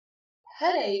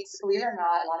Headaches, believe it or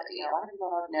not, a lot of people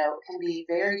don't know, can be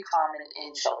very common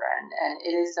in children, and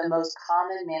it is the most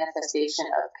common manifestation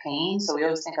of pain. So we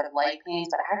always think of leg pains,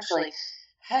 but actually,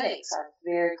 headaches are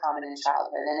very common in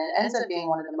childhood, and it ends up being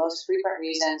one of the most frequent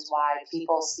reasons why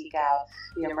people seek out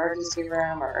the emergency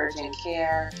room or urgent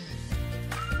care.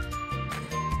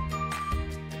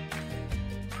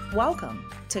 Welcome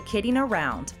to Kidding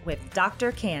Around with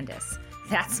Dr. Candace.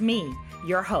 That's me,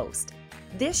 your host.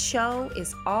 This show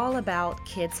is all about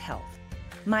kids' health.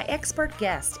 My expert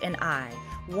guest and I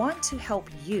want to help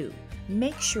you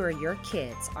make sure your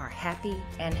kids are happy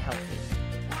and healthy.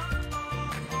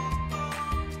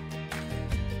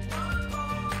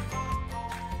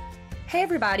 Hey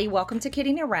everybody, welcome to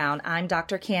Kidding Around. I'm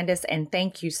Dr. Candace and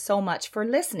thank you so much for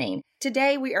listening.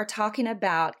 Today we are talking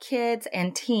about kids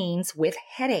and teens with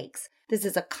headaches. This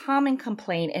is a common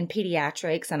complaint in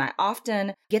pediatrics, and I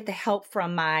often get the help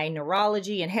from my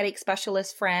neurology and headache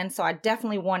specialist friends, so I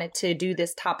definitely wanted to do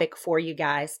this topic for you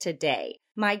guys today.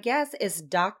 My guest is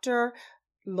Dr.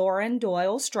 Lauren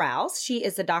Doyle Strauss. She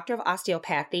is a doctor of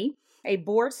osteopathy, a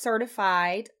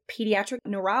board-certified pediatric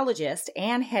neurologist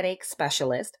and headache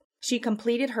specialist. She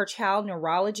completed her child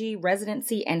neurology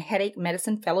residency and headache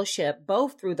medicine fellowship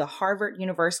both through the Harvard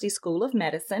University School of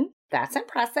Medicine. That's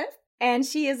impressive. And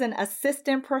she is an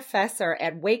assistant professor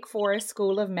at Wake Forest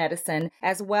School of Medicine,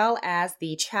 as well as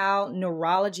the child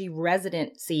neurology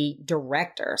residency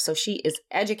director. So she is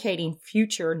educating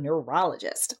future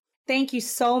neurologists. Thank you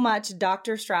so much,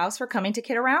 Dr. Strauss, for coming to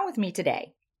Kid Around with me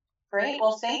today. Great.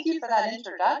 Well, thank you for that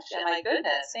introduction. My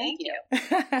goodness. Thank you.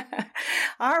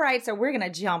 All right. So we're going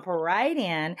to jump right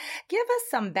in. Give us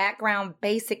some background,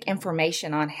 basic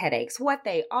information on headaches, what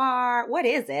they are, what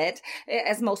is it,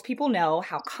 as most people know,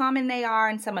 how common they are,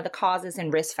 and some of the causes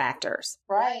and risk factors.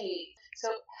 Right. So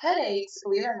headaches,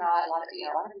 believe it or not, a lot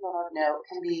of people don't know,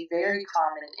 can be very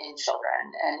common in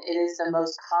children, and it is the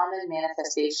most common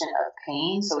manifestation of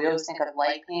pain. So we always think of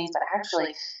leg pains, but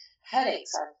actually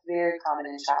headaches are very common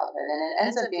in childhood, and it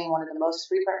ends up being one of the most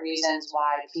frequent reasons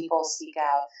why people seek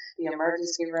out the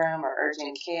emergency room or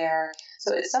urgent care.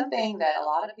 So it's something that a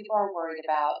lot of people are worried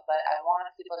about, but I want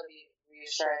people to be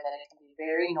reassured that it can be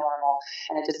very normal,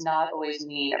 and it does not always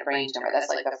mean a brain tumor. That's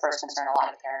like the first concern a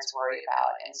lot of parents worry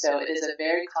about. And so it is a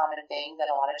very common thing that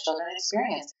a lot of children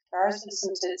experience. There are some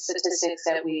statistics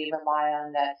that we rely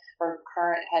on that for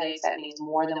recurrent headaches, that means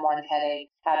more than one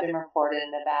headache, have been reported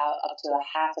in about up to a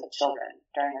half of children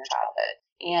during their childhood.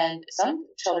 And some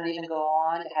children even go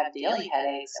on to have daily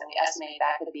headaches, and we estimate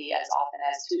that could be as often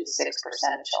as 2 to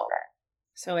 6% of children.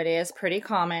 So it is pretty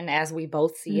common, as we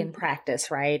both see in practice,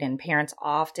 right? And parents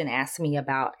often ask me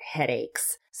about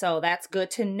headaches. So that's good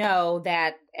to know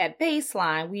that at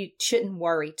baseline, we shouldn't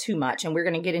worry too much. And we're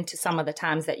going to get into some of the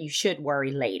times that you should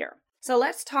worry later. So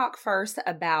let's talk first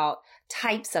about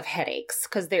types of headaches,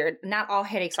 because not all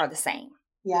headaches are the same.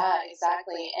 Yeah,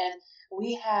 exactly. And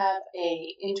we have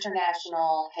a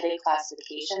international headache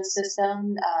classification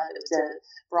system that was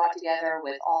brought together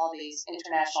with all these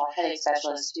international headache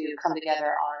specialists to come together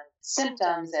on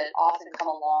symptoms that often come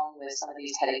along with some of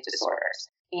these headache disorders.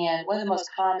 And one of the most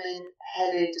common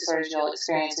headache disorders you'll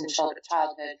experience in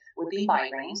childhood would be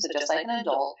migraine, so just like an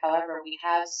adult. However, we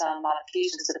have some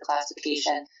modifications to the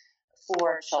classification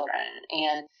for children.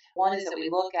 And one is that we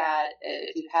look at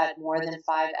if you've had more than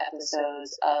 5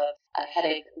 episodes of a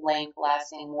headache length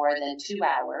lasting more than 2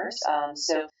 hours.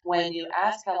 So when you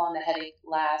ask how long the headache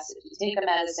lasts, if you take a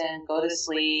medicine, go to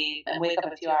sleep, and wake up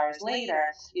a few hours later,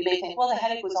 you may think, well, the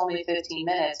headache was only 15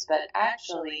 minutes, but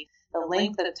actually the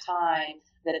length of time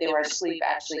that they were asleep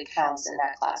actually counts in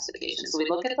that classification. So we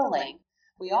look at the length.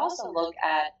 We also look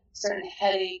at certain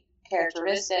headache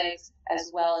characteristics as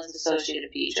well as associated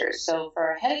features. So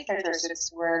for headache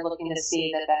characteristics, we're looking to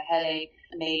see that the headache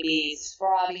may be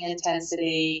throbbing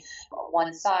intensity,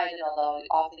 one-sided, although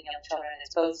often in young children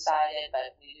it's both-sided,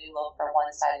 but we do look for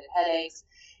one-sided headaches.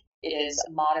 It is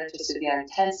moderate to severe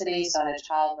intensity. So in a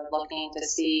child, we're looking to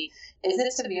see, is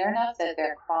it severe enough that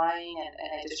they're crying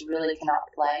and they just really cannot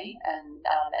play and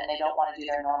they don't want to do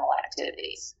their normal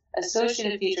activities.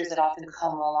 Associated features that often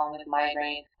come along with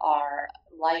migraine are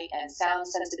light and sound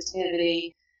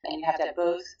sensitivity, and you have to have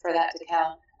both for that to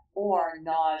count, or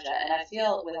nausea. And I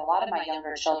feel with a lot of my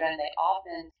younger children, they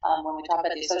often, when we talk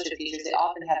about the associated features, they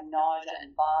often have nausea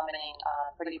and vomiting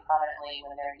pretty prominently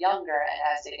when they're younger, and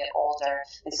as they get older,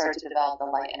 they start to develop the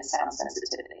light and sound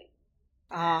sensitivity.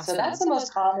 Awesome. So that's the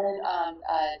most common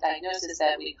diagnosis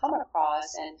that we come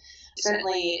across, and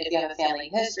certainly if you have a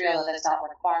family history, although that's not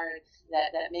required,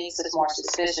 that makes us more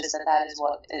suspicious that is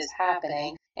what is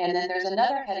happening. And then there's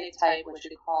another headache type, which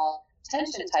we call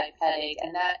tension type headache,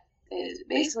 and that is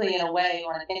basically, in a way, you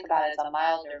want to think about it as a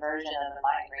milder version of a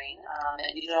migraine.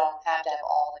 And you don't have to have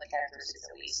all the characteristics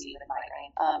that we see with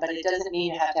migraine. But it doesn't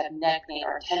mean you have to have neck pain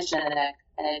or tension in the neck.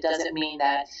 And it doesn't mean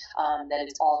that that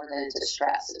it's all related to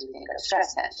stress, as we think of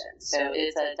stress tension. So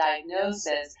it's a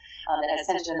diagnosis that has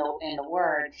tension in the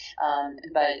word,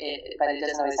 but it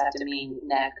doesn't always have to mean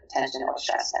neck tension or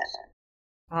stress tension.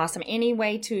 Awesome. Any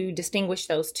way to distinguish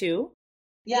those two?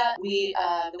 Yeah,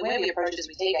 the way we approach it is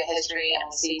we take a history and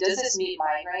we see, does this meet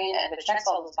migraine? And if it checks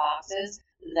all those boxes,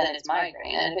 then it's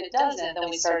migraine. And if it doesn't, then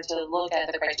we start to look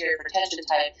at the criteria for tension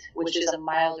type, which is a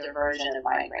milder version of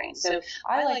migraine. So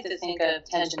I like to think of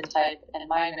tension type and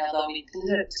migraine, although we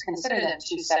consider them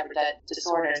two separate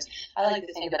disorders. I like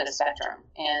to think of it as a spectrum.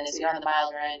 And as you're on the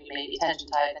milder end, you may be tension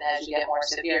type, and as you get more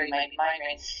severe, you might be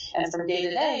migraine. And from day to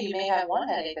day, you may have one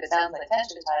headache that sounds like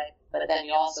tension type, but then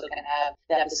you also can have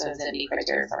the episodes that meet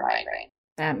criteria for migraine.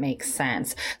 That makes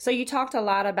sense. So you talked a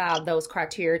lot about those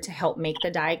criteria to help make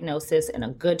the diagnosis in a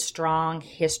good, strong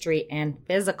history and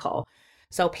physical.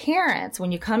 So parents,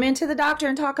 when you come into the doctor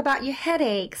and talk about your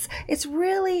headaches, it's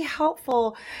really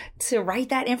helpful to write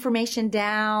that information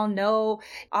down, know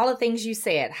all the things you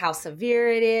said, how severe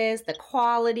it is, the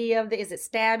quality of is it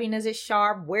stabbing, is it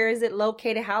sharp, where is it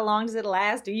located, how long does it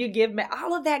last, do you give me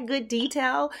all of that good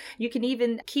detail. You can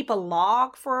even keep a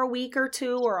log for a week or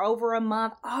two or over a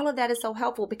month. All of that is so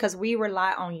helpful because we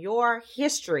rely on your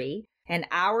history and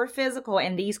our physical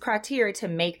and these criteria to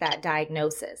make that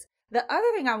diagnosis. The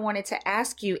other thing I wanted to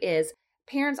ask you is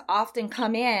parents often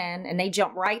come in and they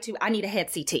jump right to, I need a head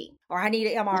CT or I need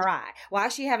an MRI. Why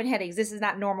is she having headaches? This is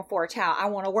not normal for a child. I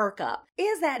want a workup.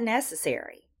 Is that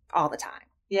necessary all the time?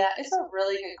 Yeah, it's a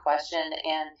really good question.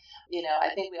 And,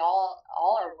 I think we all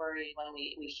are worried when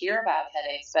we hear about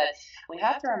headaches, but we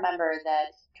have to remember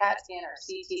that CAT scan or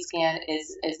CT scan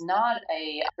is not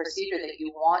a procedure that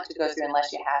you want to go through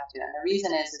unless you have to. And the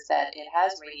reason is that it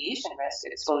has radiation risk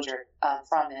exposure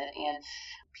from it. And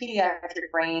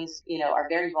pediatric brains, are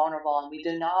very vulnerable, and we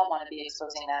do not want to be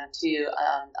exposing them to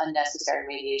unnecessary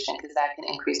radiation because that can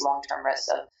increase long-term risks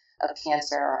of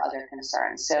cancer or other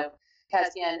concerns. So CAT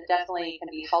scan definitely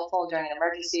can be helpful during an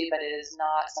emergency, but it is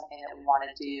not something that we want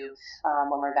to do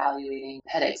when we're evaluating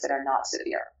headaches that are not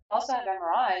severe. Also have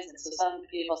MRIs, and so some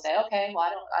people say, okay, well,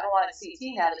 I don't want a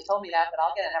CT now that you told me that, but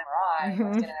I'll get an MRI. Mm-hmm.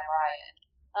 Let's get an MRI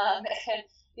in. And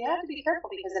you have to be careful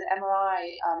because an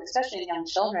MRI, especially in young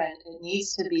children, it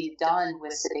needs to be done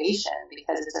with sedation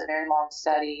because it's a very long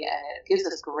study and it gives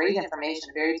us great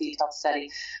information, very detailed study,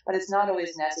 but it's not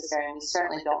always necessary, and we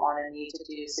certainly don't want to need to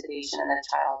do sedation in a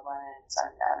child when it's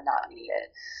not needed.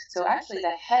 So actually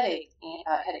the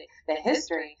the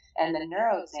history and the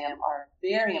neuro exam are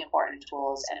very important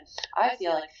tools, and I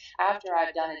feel like after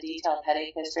I've done a detailed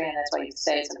headache history, and that's why you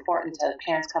say it's important to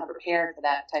parents come prepared for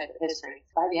that type of history,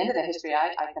 by the end of the history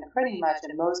I can pretty much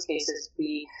in most cases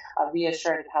be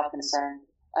reassured of how concerning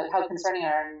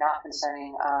or not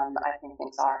concerning I think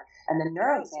things are. And the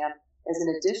neuro exam is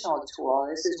an additional tool.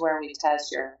 This is where we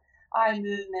test your eye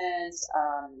movements,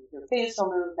 your facial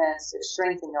movements, your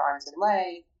strength in your arms and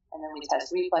legs, and then we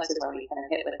test reflexes where we can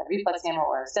hit with a reflex hammer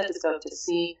or a stethoscope to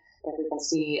see if we can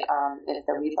see if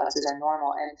the reflexes are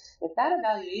normal. And if that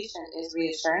evaluation is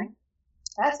reassuring,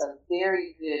 that's a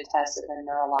very good test of the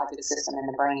neurologic system in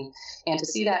the brain. And to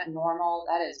see that normal,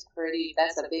 that's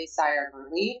a big sigh of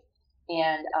relief.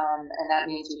 And that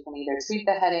means you can either treat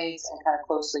the headaches and kind of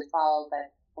closely follow,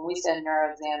 but when we say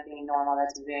neuro exam being normal,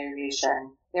 that's very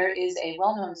reassuring. There is a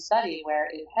well-known study where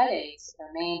if headaches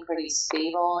remain pretty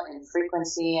stable in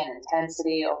frequency and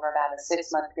intensity over about a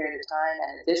 6-month period of time,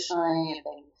 and additionally, if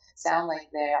they sound like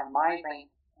they are migraine,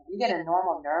 if you get a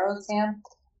normal neuro exam,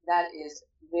 that is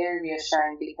very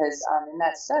reassuring because in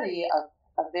that study,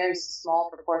 a very small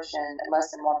proportion,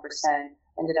 less than 1%,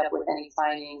 ended up with any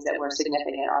findings that were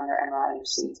significant on their MRI or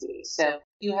CT. So if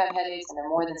you have headaches and they're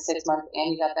more than 6 months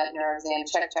and you got that neuro exam,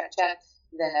 check,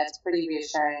 then that's pretty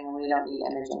reassuring and we don't need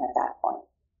imaging at that point.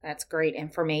 That's great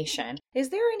information. Is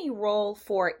there any role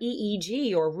for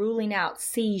EEG or ruling out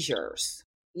seizures?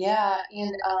 Yeah,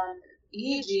 and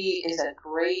EEG is a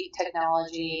great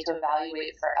technology to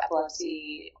evaluate for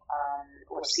epilepsy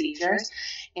or seizures.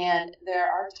 And there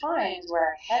are times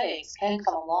where headaches can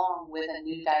come along with a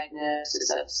new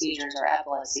diagnosis of seizures or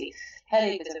epilepsy.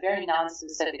 Headache is a very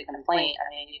non-specific complaint. I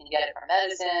mean, you can get it from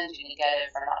medicines, you can get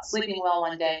it from not sleeping well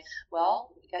one day. Well,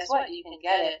 guess what? You can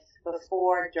get it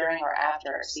before, during, or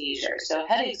after a seizure. So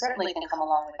headache certainly can come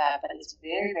along with that, but it's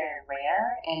very, very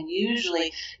rare. And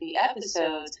usually the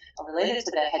episodes related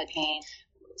to the head pain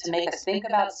to make us think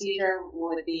about seizure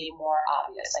would be more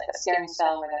obvious, like a staring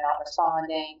spell where they're not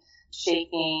responding,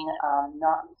 shaking,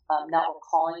 not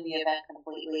recalling the event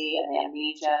completely, and the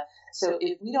amnesia. So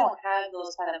if we don't have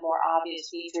those kind of more obvious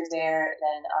features there,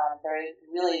 then there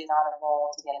really is not a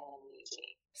role to getting an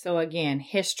EEG. So again,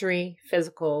 history,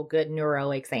 physical, good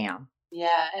neuro exam.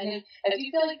 Yeah, and if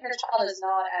you feel like your child is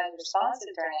not as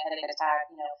responsive during a headache attack,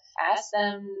 ask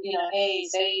them, hey,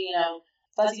 say,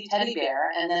 fuzzy teddy bear,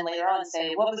 and then later on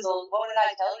say, what did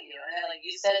I tell you? And then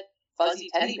you said fuzzy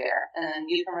teddy bear, and then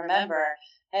you can remember,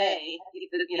 hey, you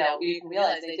can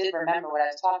realize they did remember what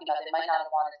I was talking about. They might not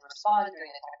have wanted to respond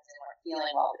during the time because they weren't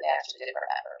feeling well, but they actually did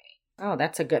remember me. Oh,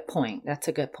 that's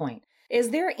a good point.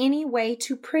 Is there any way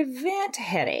to prevent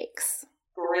headaches?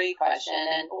 Great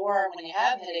question. Or when you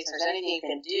have headaches, there's anything you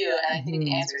can do. And I think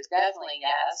the answer is definitely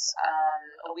yes.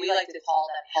 We like to call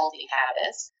them healthy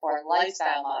habits or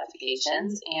lifestyle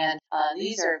modifications. And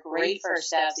these are great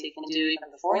first steps that you can do even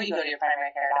before you go to your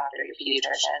primary care doctor, your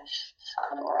pediatrician,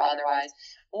 or otherwise.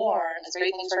 Or it's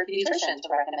great things for a pediatrician to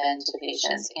recommend to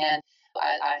patients. And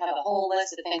I have a whole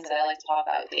list of things that I like to talk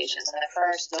about with patients. And the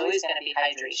first is always going to be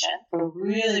hydration. We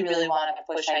really, really want to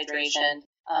push hydration.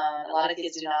 A lot of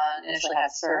kids do not initially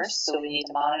have thirst, so we need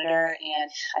to monitor. And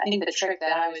I think the trick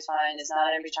that I always find is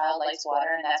not every child likes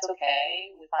water, and that's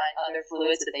okay. We find other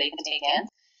fluids that they can take in.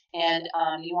 And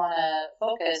you want to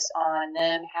focus on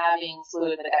them having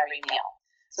fluid with every meal.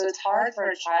 So it's hard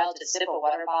for a child to sip a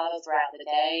water bottle throughout the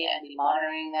day and be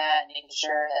monitoring that and making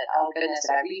sure that, oh goodness,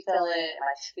 did I refill it? Am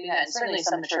I doing that? And certainly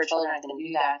some mature children can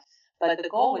do that. But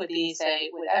the goal would be, say,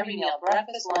 with every meal,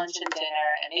 breakfast, lunch, and dinner,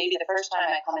 and maybe the first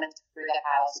time I come in through the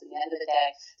house at the end of the day,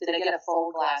 did I get a full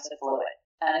glass of fluid?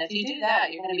 And if you do that,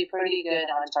 you're going to be pretty good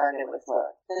on target with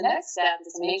fluid. The next step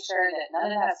is to make sure that none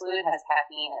of that fluid has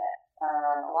caffeine in it.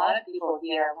 A lot of people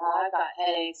hear, well, I've got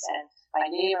headaches, and my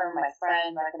neighbor, my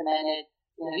friend recommended,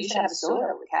 you should have a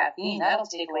soda with caffeine. That'll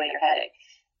take away your headache.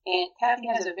 And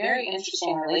caffeine has a very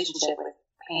interesting relationship with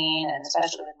pain, and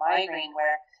especially with migraine,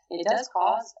 where it does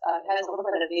cause, has a little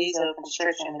bit of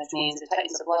vasoconstriction, which means it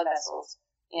tightens the blood vessels,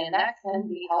 and that can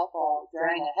be helpful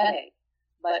during a headache.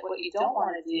 But what you don't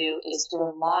want to do is to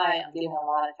rely on giving a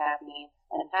lot of caffeine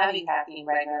and having caffeine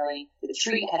regularly to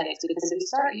treat headaches, because if you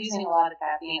start using a lot of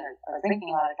caffeine or drinking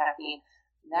a lot of caffeine,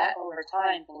 that over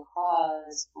time can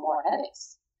cause more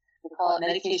headaches. We call it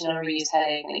medication overuse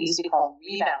headache, and it used to be called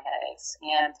rebound headaches.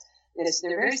 And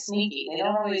they're very sneaky. They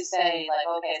don't always say,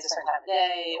 okay, it's a certain time of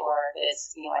day, or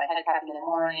it's, I had caffeine in the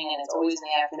morning and it's always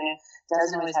in the afternoon. It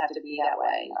doesn't always have to be that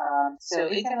way. So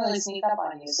it can really sneak up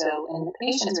on you. So when the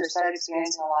patients are start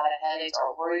experiencing a lot of headaches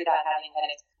or worried about having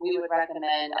headaches, we would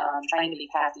recommend trying to be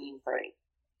caffeine free.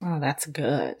 Oh, that's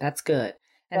good.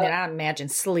 And then I imagine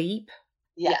sleep.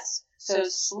 Yes. So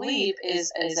sleep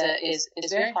is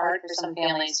very hard for some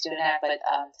families to enact, but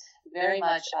very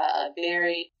much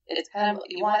it's kind of,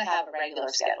 you want to have a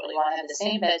regular schedule. You want to have the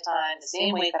same bedtime, the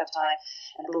same wake up time,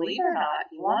 and believe it or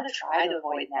not, you want to try to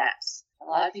avoid naps. A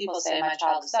lot of people say, my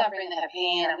child is suffering, they have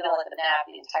pain, I'm going to let them nap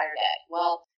the entire day.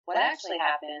 Well, what actually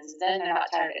happens is then they're not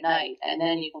tired at night, and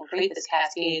then you can create this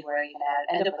cascade where you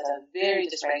can end up with a very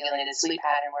dysregulated sleep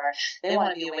pattern where they want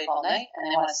to be awake all night and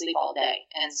they want to sleep all day.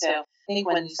 And so I think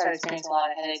when you start experiencing a lot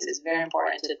of headaches, it's very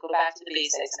important to go back to the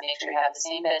basics and make sure you have the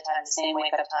same bedtime, the same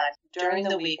wake up time during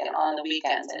the week and on the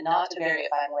weekends, and not to vary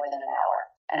it by more than an hour,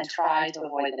 and try to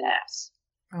avoid the naps.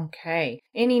 Okay.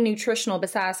 Any nutritional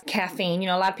besides caffeine?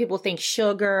 A lot of people think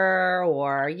sugar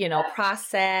or,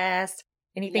 processed.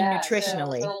 Anything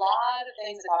nutritionally? So a lot of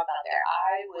things to talk about there.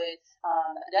 I would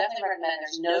definitely recommend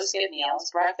there's no skip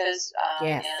meals. Breakfast,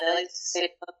 yes. They like to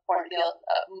say important meal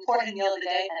of the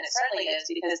day, and it certainly is,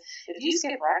 because if you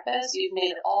skip breakfast, you've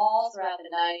made it all throughout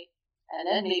the night, and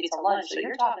then maybe to lunch. So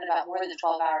you're talking about more than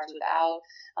 12 hours without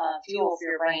fuel for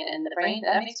your brain, and the brain,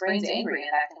 that makes brains angry,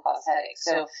 and that can cause headaches.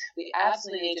 So we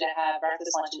absolutely need to have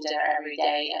breakfast, lunch, and dinner every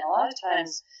day. And a lot of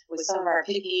times with some of our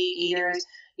picky eaters,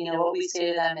 what we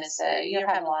say to them is, say, you're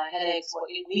having a lot of headaches. What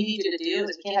we need you to do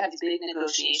is, we can't have these big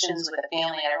negotiations with the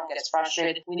family. Everyone gets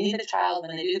frustrated. We need the child,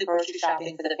 when they do the grocery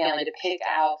shopping for the family, to pick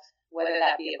out, whether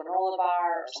that be a granola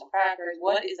bar or some crackers,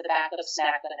 what is the backup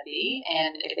snack going to be?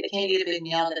 And if they can't eat a big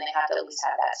meal, then they have to at least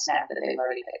have that snack that they've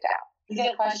already picked out. We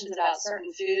get questions about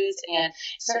certain foods, and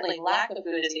certainly lack of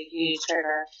food is a huge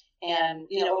trigger. And,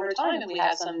 over time, if we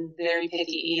have some very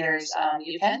picky eaters,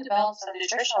 you can develop some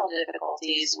nutritional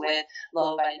difficulties with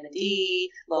low vitamin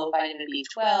D, low vitamin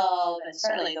B12, and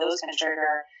certainly those can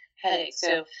trigger headaches.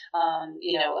 So,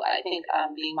 I think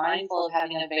being mindful of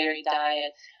having a varied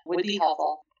diet would be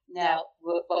helpful. Now,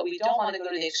 but we don't want to go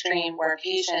to the extreme where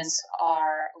patients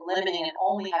are limiting and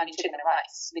only having chicken and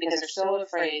rice because they're so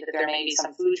afraid that there may be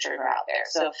some food sugar out there.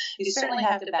 So you certainly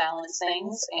have to balance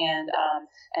things and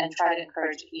try to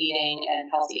encourage eating, and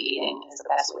healthy eating is the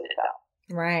best way to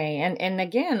go. Right. And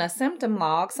again, a symptom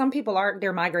log, some people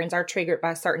their migraines are triggered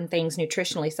by certain things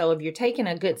nutritionally. So if you're taking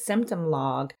a good symptom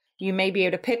log, you may be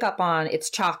able to pick up on it's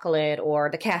chocolate or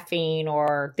the caffeine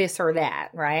or this or that,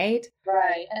 right?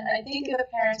 Right. And I think if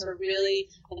parents are really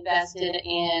invested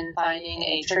in finding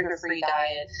a trigger-free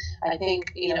diet, I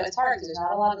think, it's hard because there's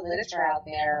not a lot of literature out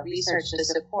there, research to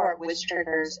support which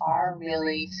triggers are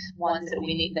really ones that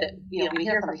we need, that, we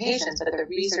hear from patients, but the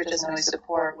research doesn't always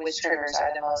support which triggers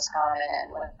are the most common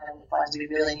and ones we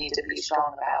really need to be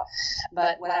strong about.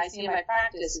 But what I see in my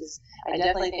practice is I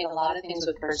definitely think a lot of things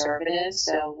with preservatives.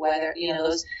 So whether,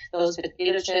 those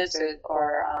potato chips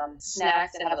or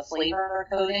snacks that have a flavor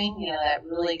coating, that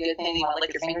really good thing you want to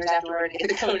lick your fingers afterward, get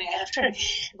the coating after.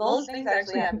 Those things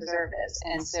actually have preservatives.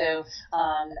 And so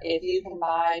if you can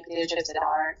buy potato chips that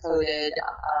aren't coated,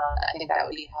 I think that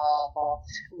would be helpful.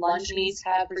 Lunch meats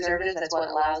have preservatives. That's what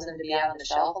allows them to be out on the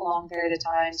shelf a long period of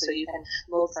time. So you can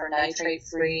look for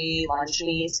nitrate-free lunch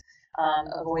meats.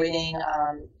 Avoiding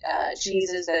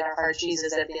cheeses that are hard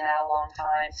cheeses that have been out a long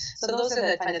time. So those are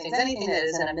the kind of things. Anything that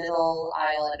is in a middle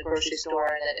aisle at a grocery store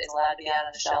that is allowed to be out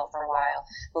on the shelf for a while,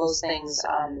 those things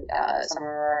some of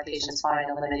our patients find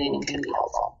eliminating and can be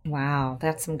helpful. Wow,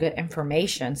 that's some good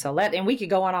information. And we could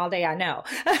go on all day, I know.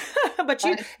 But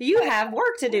you have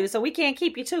work to do, so we can't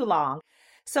keep you too long.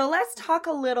 So let's talk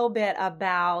a little bit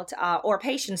about, or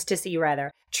patients to see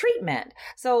rather, treatment.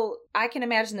 So I can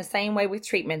imagine the same way with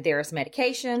treatment. There's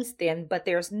medications, but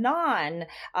there's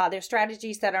there's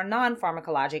strategies that are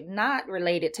non-pharmacologic, not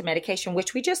related to medication,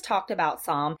 which we just talked about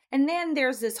some. And then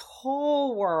there's this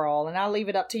whole world, and I'll leave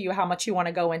it up to you how much you want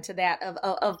to go into that,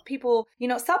 of people,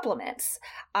 supplements,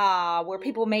 where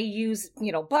people may use,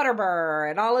 Butterbur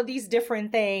and all of these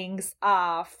different things,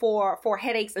 for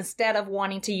headaches instead of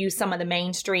wanting to use some of the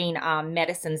mainstream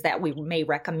medicines that we may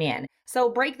recommend. So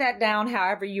break that down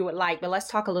however you would like, but let's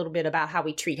talk a little bit about how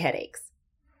we treat headaches.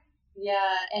 Yeah,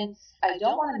 and I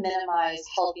don't want to minimize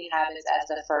healthy habits as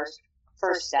the first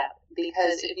step,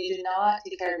 because if you do not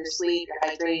take care of your sleep, your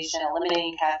hydration,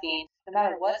 eliminating caffeine, no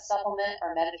matter what supplement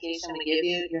or medication we give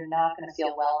you, you're not going to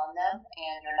feel well on them,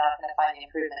 and you're not going to find the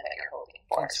improvement that you're hoping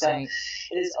for. That's so right.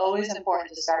 It is always important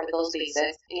to start with those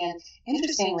basics. And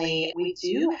interestingly, we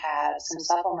do have some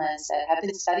supplements that have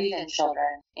been studied in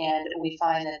children, and we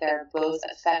find that they're both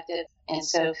effective. And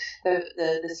so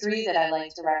the three that I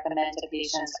like to recommend to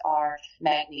patients are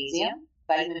magnesium,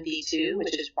 vitamin B2,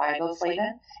 which is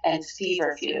riboflavin, and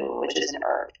feverfew, which is an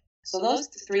herb. So those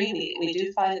three, we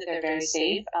do find that they're very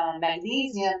safe.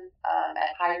 Magnesium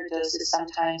at higher doses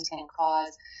sometimes can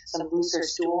cause some looser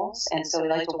stools, and so we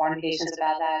like to warn patients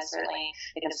about that. Certainly,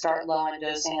 they can start low on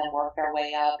dosing and work their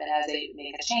way up, and as they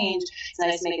make a change, it's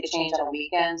nice to make a change on a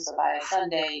weekend, so by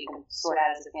Sunday, you can sort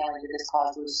out as a family, did this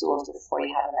cause loose stools before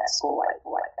you have them at school like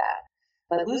that.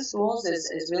 But loose stools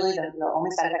is really the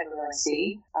only side effect we're going to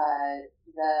see.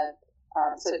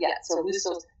 So loose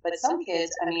stools. But some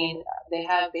kids, they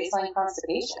have baseline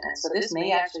constipation, and so this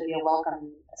may actually be a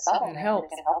welcome supplement that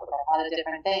can help with a lot of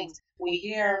different things. We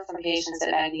hear from patients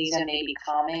that magnesium may be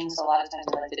calming, so a lot of times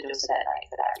we like to dose it at night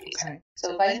for that reason. Okay.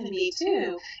 So vitamin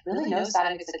B2, really no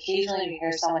side effects. Occasionally we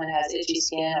hear someone who has itchy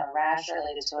skin or rash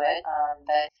related to it,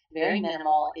 but very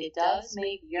minimal. It does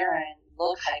make urine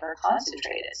look hyper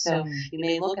concentrated. So you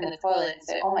may look in the toilet and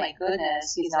say, oh my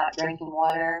goodness, he's not drinking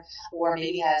water, or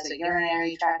maybe has a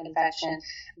urinary tract infection,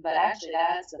 but actually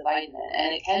that's the vitamin,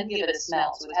 and it can give it a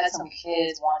smell. So we've had some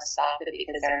kids want to stop it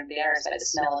because they're embarrassed by the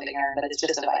smell of the urine, but it's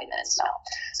just a vitamin smell.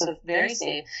 So very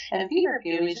safe. And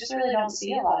feverfew, we just really don't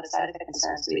see a lot of side effect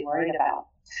concerns to be worried about.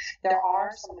 There are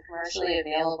some commercially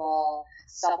available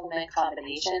supplement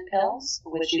combination pills,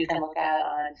 which you can look at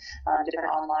on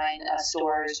different online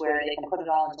stores where they can put it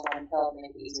all into one pill and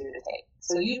make it easier to take.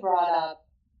 So you brought up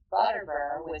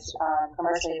Butterbur, which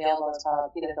commercially available is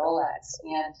called Ketodolex,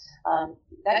 and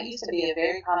that used to be a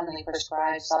very commonly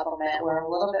prescribed supplement. We're a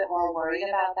little bit more worried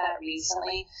about that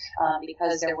recently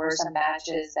because there were some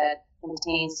batches that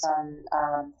contained some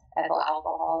ethyl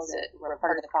alcohols that were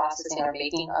part of the processing or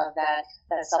making of that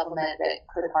supplement that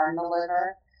could harm the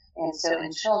liver. And so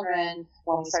in children,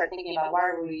 when we start thinking about why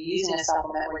are we using a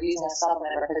supplement, we're using a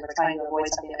supplement because we're trying to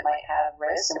avoid something that might have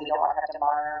risk, and we don't want to have to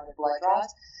monitor with blood draws.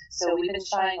 So we've been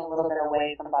shying a little bit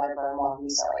away from Butterbur more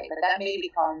recently, but that may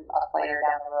become a player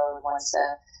down the road once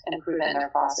the improvement in their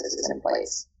process is in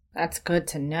place. That's good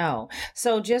to know.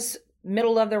 So just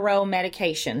middle of the road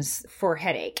medications for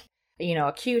headache.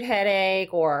 acute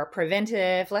headache or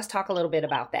preventive? Let's talk a little bit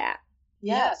about that.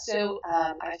 Yeah, so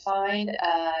I find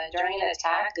during an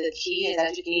attack, the key is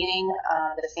educating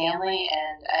the family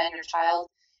and your child.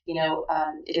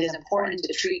 It is important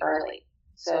to treat early.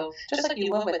 So just like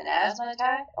you would with an asthma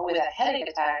attack or with a headache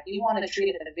attack, you want to treat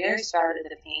it at the very start of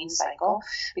the pain cycle,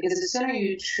 because the sooner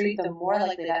you treat, the more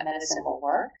likely that medicine will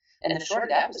work and the shorter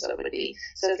the episode would be.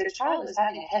 So if your child is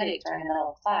having a headache during the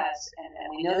middle of class, and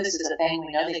we know this is a thing,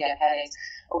 we know they get headaches,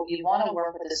 you want to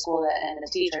work with the school and the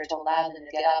teacher to allow them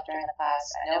to get up during the class.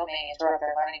 I know it may interrupt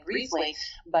their learning briefly,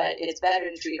 but it's better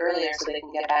to treat earlier so they can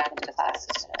get back into the class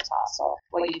as soon as possible.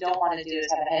 What you don't want to do is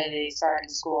have a headache start in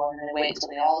school and then wait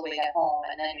until they all the way get home,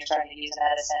 and then you're starting to use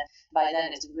medicine. By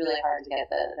then, it's really hard to get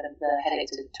the headache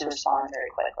to respond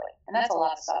very quickly. And that's a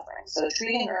lot of suffering. So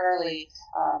treating early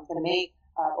can make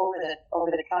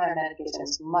over-the-counter medication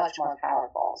is much more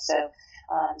powerful. So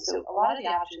a lot of the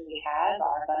options we have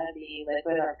are going to be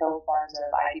liquid or pill forms of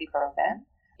ibuprofen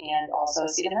and also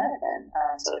acetaminophen.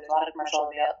 So there's a lot of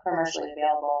commercially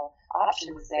available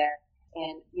options there.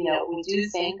 And, we do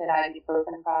think that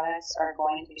ibuprofen products are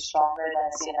going to be stronger than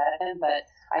acetaminophen, but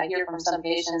I hear from some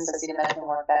patients that acetaminophen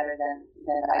work better than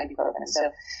ibuprofen.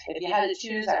 So if you had to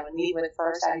choose, I would lead with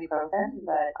first ibuprofen,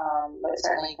 but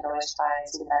certainly you can always try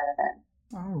acetaminophen.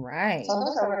 All right. So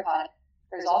those are Obercon.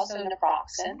 There's also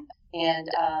naproxen, and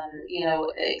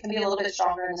it can be a little bit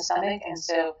stronger in the stomach, and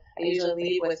so I usually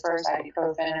lead with first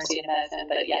ibuprofen or acetaminophen,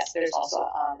 but yes, there's also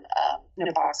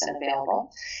naproxen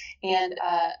available. And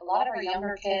a lot of our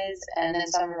younger kids, and then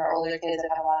some of our older kids that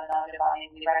have a lot of nausea vomiting,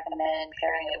 we recommend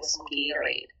pairing it with some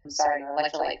Gatorade, or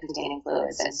electrolyte-containing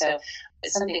fluids. And so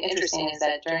something interesting is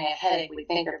that during a headache, we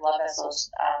think your blood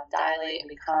vessels dilate and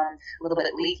become a little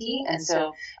bit leaky, and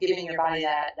so giving your body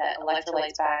that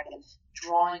electrolytes back and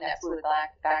drawing that fluid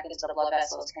back into the blood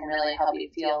vessels can really help you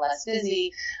feel less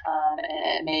dizzy, and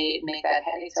it may make that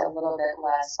headache feel a little bit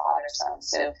less bothersome.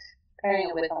 So pairing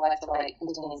it with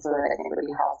electrolyte-containing fluid, I think, would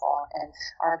be helpful. And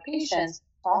our patients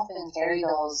often carry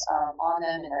those on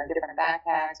them in their different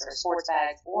backpacks or sports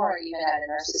bags, or even at a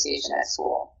nurse's station at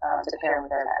school to pair with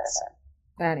their medicine.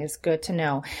 That is good to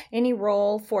know. Any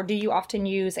role do you often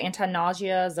use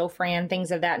anti-nausea, Zofran, things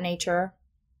of that nature?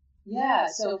 Yeah,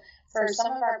 so for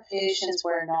some of our patients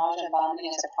where nausea and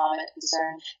vomiting is a prominent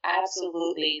concern,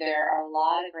 absolutely, there are a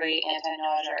lot of great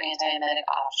anti-nausea or antiemetic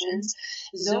options.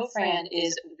 Zofran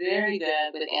is very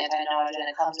good with anti-nausea, and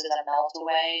it comes as a melt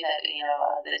away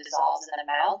that dissolves in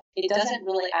the mouth. It doesn't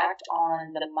really act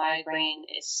on the migraine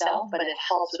itself, but it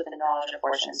helps with the nausea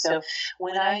portion. So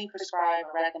when I prescribe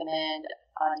or recommend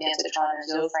Dansetron or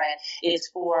Zofran,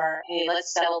 it's for, hey,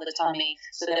 let's settle the tummy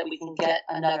so that we can get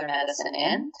another medicine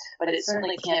in, but it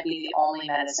certainly can't be the only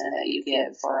medicine that you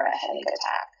give for a headache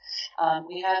attack.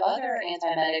 We have other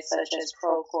antiemetics such as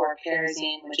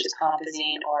prochlorperazine, which is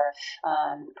Compazine, or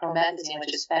promethazine,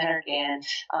 which is Phenergan,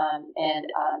 and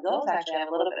those actually have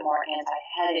a little bit more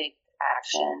anti-headache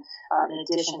action in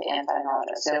addition to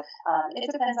anti-nausea. So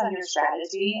it depends on your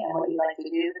strategy and what you like to do.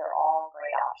 They're all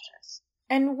great options.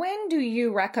 And when do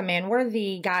you recommend, what are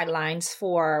the guidelines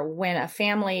for when a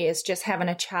family is just having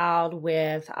a child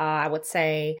with, I would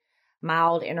say,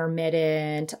 mild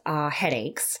intermittent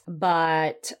headaches,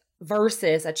 but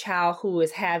versus a child who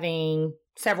is having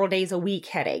several days a week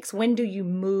headaches? When do you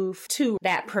move to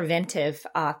that preventive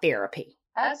therapy?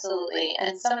 Absolutely.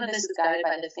 And some of this is guided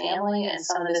by the family and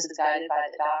some of this is guided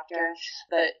by the doctor.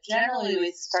 But generally,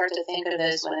 we start to think of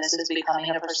this when this is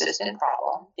becoming a persistent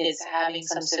problem, is having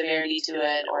some severity to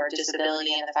it or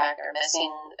disability in the fact they're missing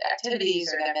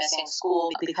activities or they're missing school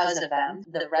because of them.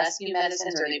 The rescue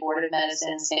medicines or the abortive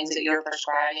medicines, things that you're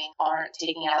prescribing, aren't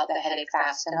taking out the headache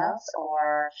fast enough,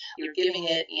 or you're giving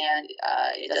it and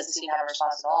it doesn't seem to have a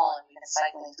response at all, and you've been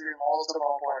cycling through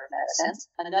multiple abortive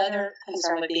medicines. Another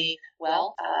concern would be,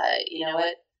 you know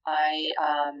what? I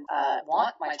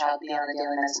want my child to be on a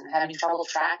daily medicine. I'm having trouble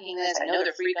tracking this. I know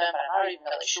they're frequent, but I'm not even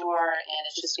really sure, and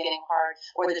it's just getting hard.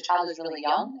 Or the child is really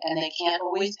young, and they can't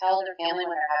always tell their family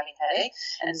when they're having a headache.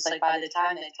 And it's like by the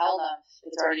time they tell them,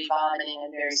 it's already vomiting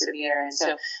and very severe. And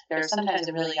so there are sometimes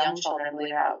in really young children,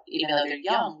 believe it or not, even though they're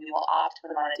young, we will opt to put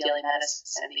them on a daily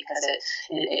medicine because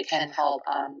it can help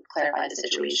clarify the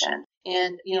situation.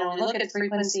 And, when we look at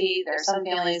frequency, there are some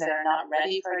families that are not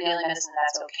ready for a daily medicine.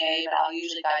 That's okay, but I'll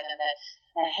usually guide them that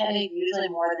a headache, usually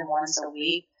more than once a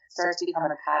week, starts to become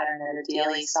a pattern that a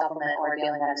daily supplement or a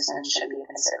daily medicine should be a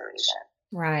consideration.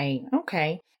 Right.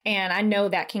 Okay. And I know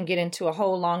that can get into a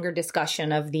whole longer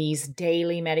discussion of these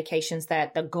daily medications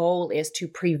that the goal is to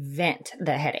prevent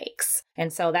the headaches.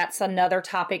 And so that's another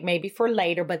topic maybe for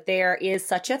later, but there is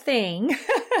such a thing.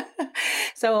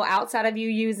 So outside of you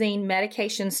using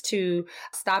medications to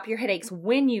stop your headaches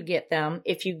when you get them,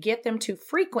 if you get them too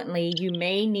frequently, you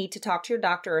may need to talk to your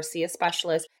doctor or see a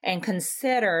specialist and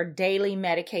consider daily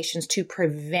medications to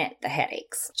prevent the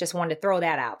headaches. Just wanted to throw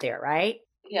that out there, right?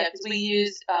 Yeah, because we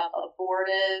use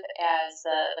abortive as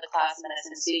the class of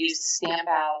medicine, so you use to stamp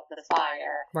out the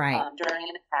fire during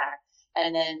an attack.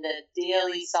 And then the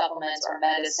daily supplements or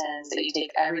medicines that you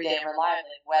take every day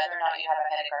reliably, whether or not you have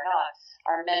a headache or not,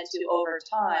 are meant to, over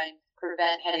time,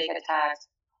 prevent headache attacks,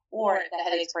 or if the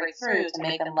headaches break through, to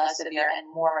make them less severe and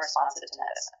more responsive to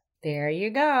medicine. There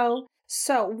you go.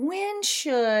 So when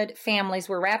should families,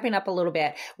 we're wrapping up a little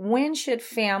bit, when should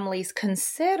families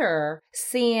consider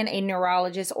seeing a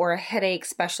neurologist or a headache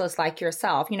specialist like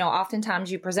yourself? You know, oftentimes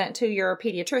you present to your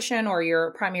pediatrician or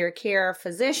your primary care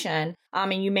physician,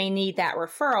 and you may need that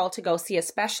referral to go see a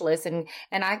specialist. And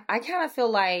I kind of feel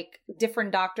like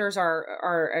different doctors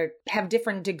have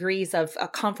different degrees of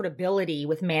comfortability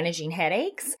with managing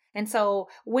headaches. And so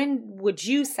when would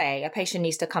you say a patient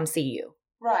needs to come see you?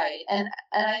 Right. And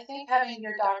I think having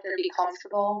your doctor be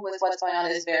comfortable with what's going on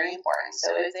is very important.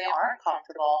 So if they aren't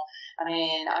comfortable, I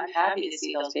mean, I'm happy to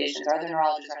see those patients. Other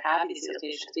neurologists are happy to see those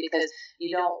patients, because you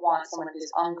don't want someone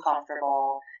who's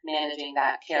uncomfortable managing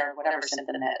that care, whatever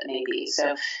symptom that may be.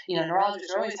 So,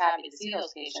 neurologists are always happy to see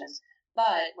those patients.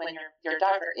 But when your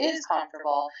doctor is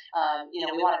comfortable,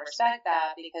 we want to respect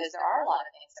that, because there are a lot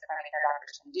of things that primary care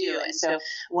doctors can do. And so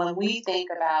when we think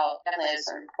about, definitely at a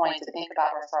certain point to think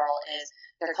about referral, is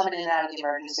they're coming in and out of the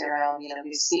emergency room.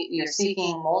 You're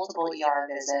seeking multiple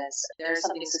ER visits. There's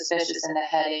something suspicious in the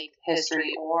headache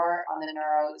history or on the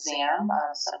neuro exam,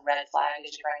 some red flag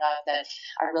as you bring up, that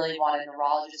I really want a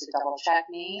neurologist to double check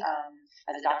me.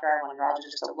 As a doctor, I want a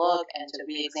neurologist to look and to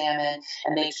re-examine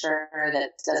and make sure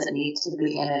that it doesn't need to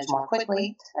be imaged more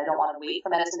quickly. I don't want to wait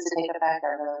for medicines to take effect.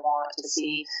 I really want to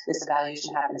see this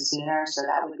evaluation happen sooner. So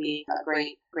that would be a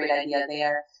great idea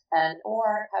there.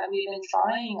 Or have we been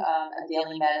trying a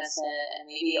daily medicine and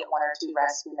maybe one or two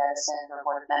rescue medicines or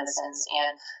abortive medicines,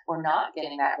 and we're not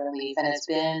getting that relief? And it's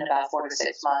been about 4 to 6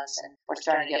 months, and we're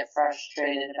starting to get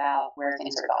frustrated about where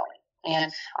things are going.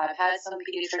 And I've had some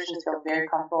pediatricians feel very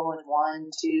comfortable with 1,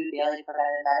 2 daily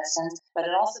preventive medicines, but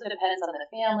it also depends on the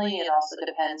family. It also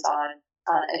depends on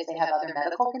if they have other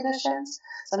medical conditions.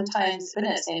 Sometimes,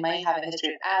 they might have a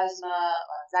history of asthma,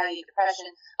 anxiety, depression,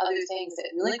 other things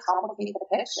that really complicate the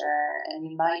picture, and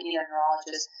you might need a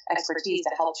neurologist's expertise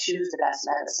to help choose the best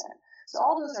medicine. So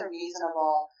all those are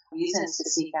reasonable reasons to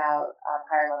seek out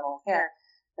higher level care.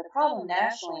 The problem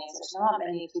nationally is there's not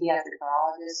many pediatric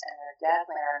neurologists, and there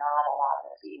definitely are not a lot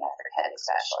of pediatric headache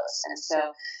specialists. And so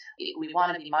we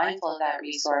want to be mindful of that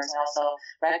resource, and also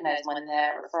recognize when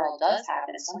that referral does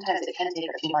happen, sometimes it can take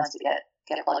a few months to get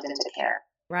plugged into care.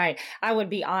 Right. I would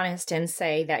be honest and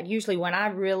say that usually when I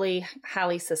really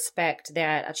highly suspect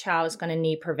that a child is going to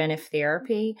need preventive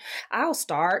therapy, I'll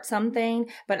start something,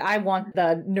 but I want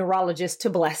the neurologist to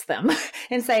bless them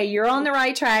and say, you're on the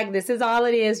right track. This is all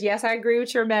it is. Yes, I agree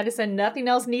with your medicine. Nothing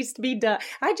else needs to be done.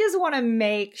 I just want to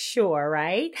make sure,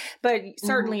 right? But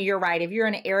certainly you're right. If you're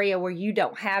in an area where you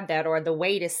don't have that, or the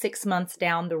wait is 6 months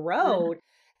down the road,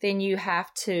 then you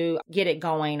have to get it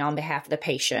going on behalf of the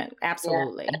patient.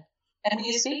 Absolutely. Yeah. And when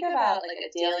you speak about like a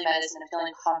daily medicine and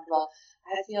feeling comfortable,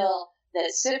 I feel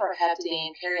that ciprofloxacin,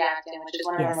 Periactin, which is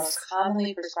one of our most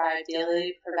commonly prescribed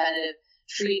daily preventive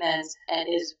treatments, and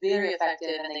is very effective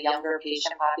in the younger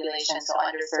patient population, so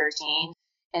under 13.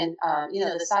 And,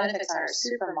 the side effects are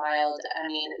super mild. I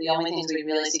mean, the only things we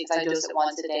really see, because I dose it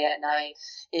once a day at night,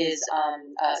 is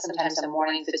sometimes some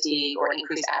morning fatigue or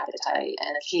increased appetite,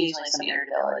 and occasionally some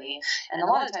irritability. And a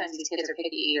lot of times these kids are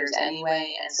picky eaters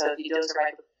anyway, and so if you dose it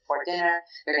right before dinner,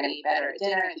 they're going to eat better at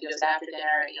dinner. If you do it after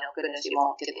dinner, goodness, you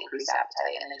won't get the increased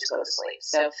appetite, and then just go to sleep.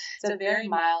 So it's a very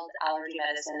mild allergy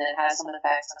medicine that has some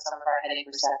effects on some of our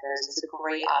headache receptors. It's a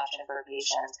great option for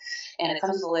patients, and it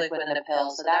comes with a liquid and a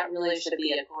pill. So that really should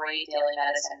be a great daily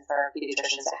medicine for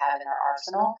pediatricians to have in our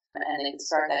arsenal, and they can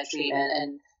start that treatment.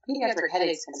 And pediatric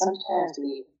headaches can sometimes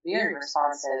be very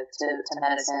responsive to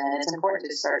medicine, and it's important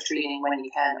to start treating when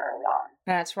you can early on.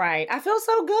 That's right. I feel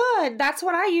so good. That's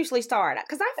what I usually start,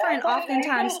 because I find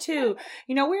oftentimes too,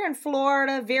 we're in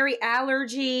Florida, very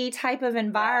allergy type of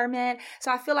environment.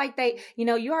 So I feel like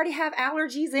you already have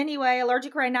allergies anyway,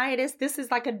 allergic rhinitis. This is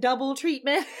like a double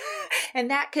treatment and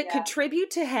that could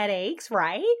contribute to headaches,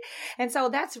 right? And so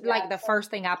that's like the first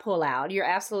thing I pull out. You're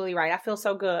absolutely right. I feel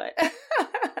so good.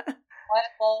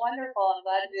 Well, wonderful. I'm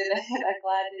glad to do that. I'm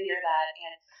glad to hear that.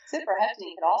 And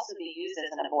cyproheptadine could also be used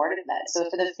as an abortive med. So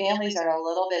for the families that are a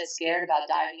little bit scared about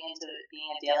diving into it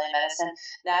being a daily medicine,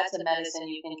 that's a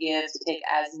medicine you can give to take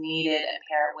as needed and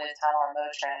pair it with Tylenol or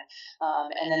Motrin.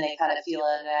 And then they kind of feel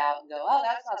it out and go, oh,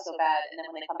 that's not so bad. And then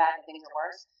when they come back and things are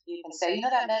worse, you can say,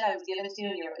 that med I was given to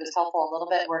you and it was helpful a little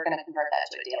bit. We're going to convert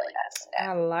that to a daily medicine now.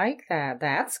 I like that.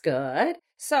 That's good.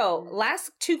 So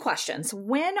last two questions.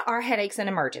 When are headaches an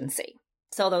emergency?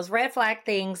 So those red flag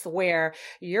things where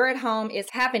you're at home,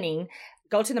 it's happening,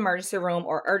 go to the emergency room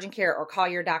or urgent care or call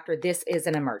your doctor. This is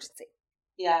an emergency.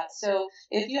 Yeah, so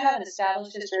if you have an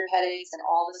established history of headaches and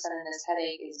all of a sudden this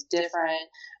headache is different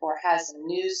or has some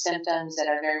new symptoms that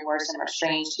are very worrisome or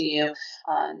strange to you,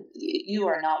 you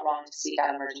are not wrong to seek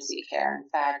out emergency care. In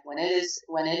fact, when it is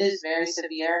very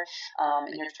severe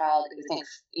and your child, you think,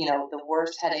 the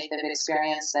worst headache they've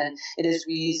experienced, then it is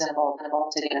reasonable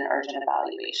to get an urgent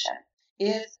evaluation.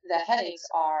 If the headaches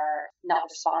are not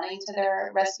responding to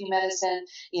their rescue medicine,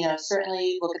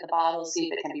 certainly look at the bottle, see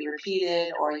if it can be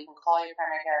repeated, or you can call your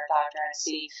primary care doctor and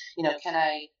see, can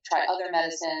I try other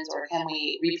medicines or can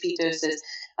we repeat doses,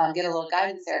 get a little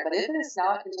guidance there. But if it does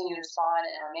not continue to respond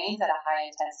and remains at a high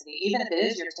intensity, even if it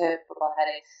is your typical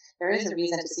headache, there is a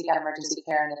reason to seek out emergency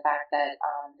care, and the fact that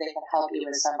they can help you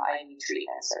with some IV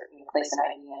treatments or place an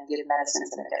IV and give medicines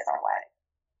in a different way.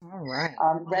 All right.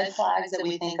 Red flags that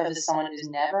we think of as someone who's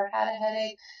never had a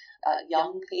headache, a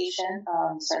young patient,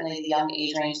 certainly the young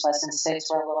age range, less than 6,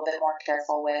 we're a little bit more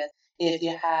careful with. If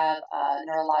you have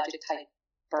neurologic type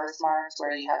birthmarks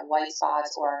where you have white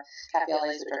spots or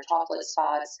capillaries, which are chocolate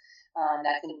spots,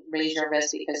 that can raise your risk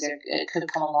because it could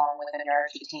come along with a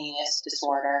neurocutaneous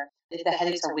disorder. If the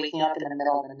headaches are waking up in the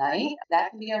middle of the night, that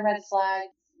can be a red flag.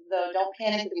 Though don't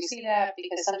panic if you see that,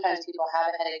 because sometimes people have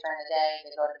a headache during the day,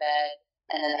 they go to bed,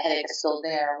 and then the headache is still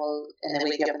there, and they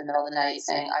wake you up in the middle of the night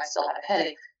saying, I still have a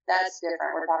headache. That's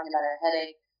different. We're talking about a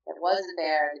headache that wasn't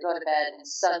there, they go to bed, and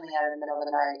suddenly out of the middle of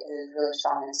the night it is really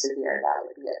strong and severe. That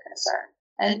would be a concern.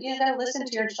 And you got to listen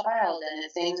to your child, and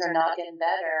if things are not getting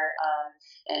better,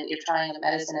 and you're trying a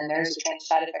medicine and there's a strange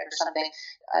side effect or something,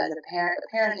 as a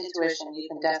parent intuition, you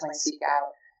can definitely seek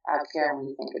out care when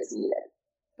you think it's needed.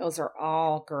 Those are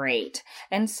all great.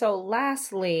 And so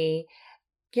lastly,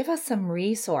 give us some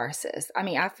resources. I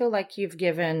mean, I feel like you've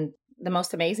given the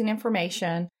most amazing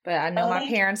information, but I know my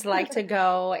parents like to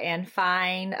go and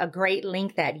find a great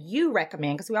link that you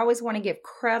recommend, because we always want to give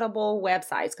credible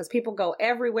websites, because people go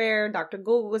everywhere. Dr.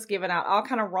 Google is giving out all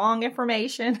kind of wrong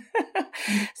information.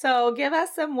 So give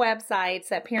us some websites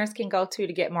that parents can go to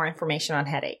get more information on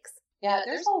headaches. Yeah,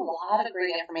 there's a lot of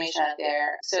great information out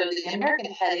there. So the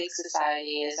American Headache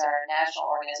Society is our national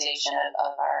organization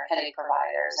of our headache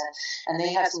providers, and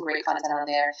they have some great content on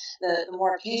there. The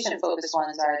more patient-focused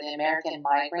ones are the American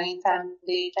Migraine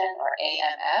Foundation, or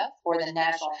AMF, or the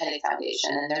National Headache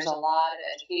Foundation. And there's a lot of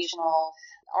educational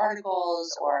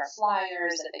articles or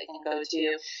flyers that they can go to.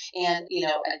 And,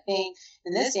 I think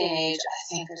in this day and age, I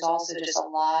think there's also just a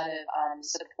lot of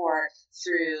support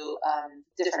through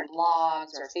different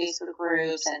blogs or Facebook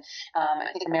groups. And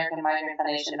I think American Migraine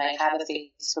Foundation may have a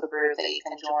Facebook group that you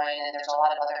can join. And there's a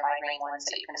lot of other migraine ones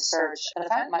that you can search.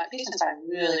 But my patients find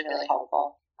really, really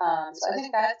helpful. So I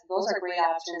think those are great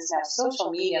options. Now,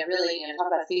 social media, really,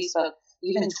 talk about Facebook,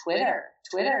 even Twitter.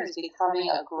 Twitter is becoming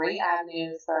a great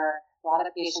avenue for a lot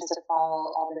of patients to follow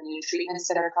all the new treatments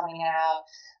that are coming out,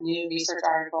 new research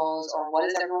articles, or what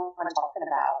is everyone talking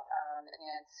about.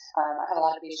 I have a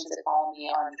lot of patients that follow me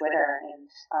on Twitter, and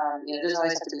it doesn't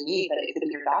always have to be me, but it could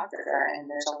be your doctor. And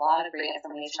there's a lot of great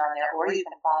information on there. Or you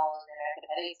can follow the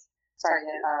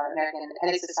American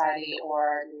Headache Society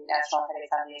or the National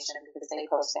Headache Foundation, because they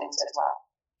post things as well.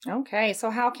 Okay, so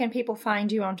how can people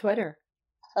find you on Twitter?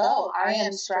 Oh, I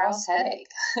am Strauss Headache.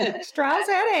 Strauss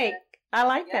Headache. I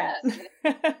like that.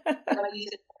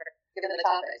 Given the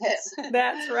topic, yes.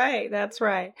 That's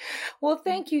right. Well,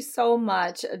 thank you so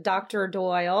much, Dr.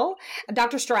 Doyle.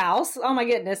 Dr. Strauss. Oh my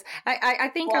goodness. I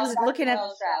think I was looking at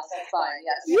Strauss. That's fine.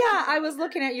 Yes. Yeah, I was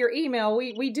looking at your email.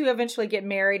 We do eventually get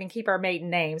married and keep our maiden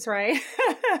names, right?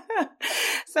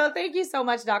 So thank you so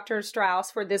much, Dr.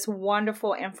 Strauss, for this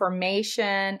wonderful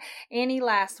information. Any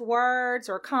last words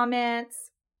or comments?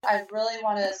 I really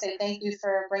want to say thank you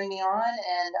for bringing me on,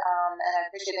 and I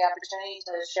appreciate the opportunity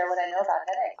to share what I know about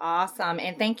headache. Awesome.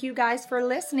 And thank you guys for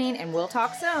listening, and we'll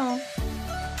talk soon.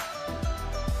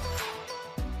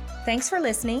 Thanks for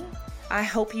listening. I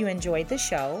hope you enjoyed the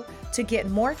show. To get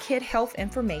more kid health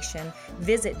information,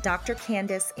 visit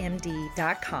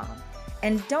drcandicemd.com.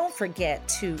 And don't forget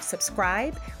to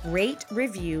subscribe, rate,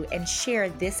 review, and share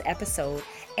this episode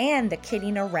and the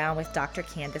Kidding Around with Dr.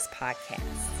 Candice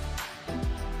podcast.